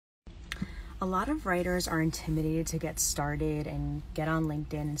A lot of writers are intimidated to get started and get on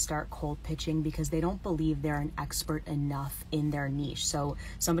LinkedIn and start cold pitching because they don't believe they're an expert enough in their niche. So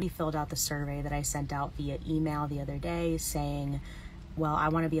somebody filled out the survey that I sent out via email the other day saying, well, I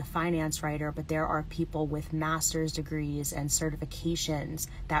want to be a finance writer, but there are people with master's degrees and certifications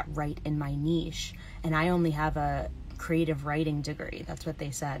that write in my niche, and I only have a creative writing degree. That's what they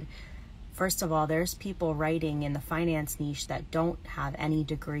said. First of all, there's people writing in the finance niche that don't have any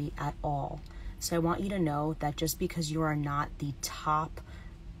degree at all. So I want you to know that just because you are not the top,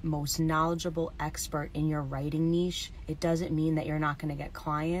 most knowledgeable expert in your writing niche, it doesn't mean that you're not going to get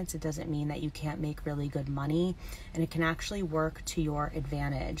clients. It doesn't mean that you can't make really good money, and it can actually work to your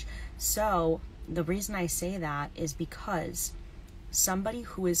advantage. So the reason I say that is because somebody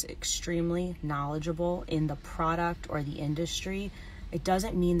who is extremely knowledgeable in the product or the industry, it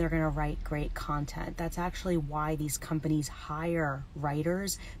doesn't mean they're going to write great content. That's actually why these companies hire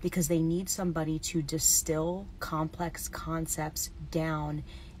writers, because they need somebody to distill complex concepts down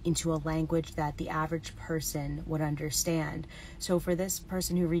into a language that the average person would understand. So for this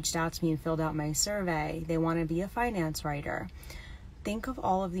person who reached out to me and filled out my survey, they want to be a finance writer. Think of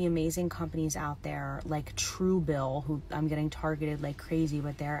all of the amazing companies out there like Truebill, who I'm getting targeted like crazy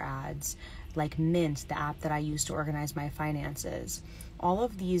with their ads, like Mint, the app that I use to organize my finances. All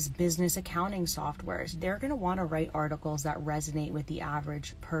of these business accounting softwares, they're going to want to write articles that resonate with the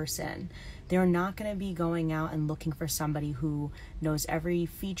average person. They're not going to be going out and looking for somebody who knows every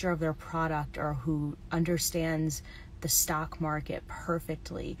feature of their product or who understands the stock market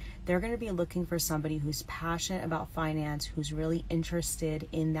perfectly. They're going to be looking for somebody who's passionate about finance, who's really interested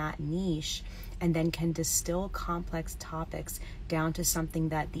in that niche, and then can distill complex topics down to something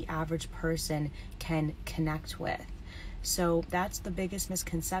that the average person can connect with. So that's the biggest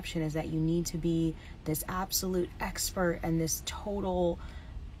misconception, is that you need to be this absolute expert and this total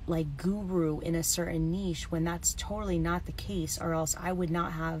like guru in a certain niche, when that's totally not the case, or else I would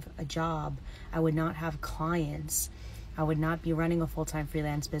not have a job. I would not have clients. I would not be running a full-time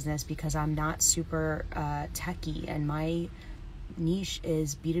freelance business because I'm not super techie, and my niche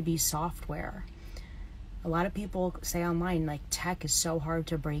is B2B software. A lot of people say online like tech is so hard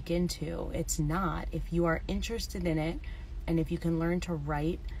to break into. It's not. If you are interested in it, and if you can learn to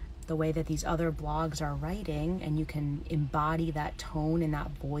write the way that these other blogs are writing, and you can embody that tone and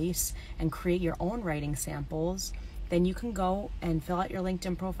that voice and create your own writing samples, then you can go and fill out your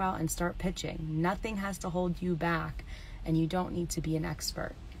LinkedIn profile and start pitching. Nothing has to hold you back, and you don't need to be an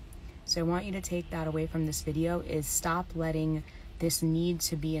expert. So I want you to take that away from this video, is stop letting this need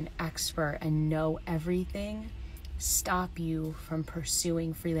to be an expert and know everything stop you from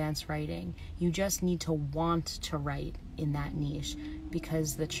pursuing freelance writing. You just need to want to write in that niche,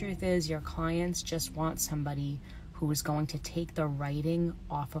 because the truth is your clients just want somebody who is going to take the writing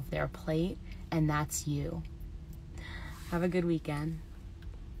off of their plate, and that's you. Have a good weekend.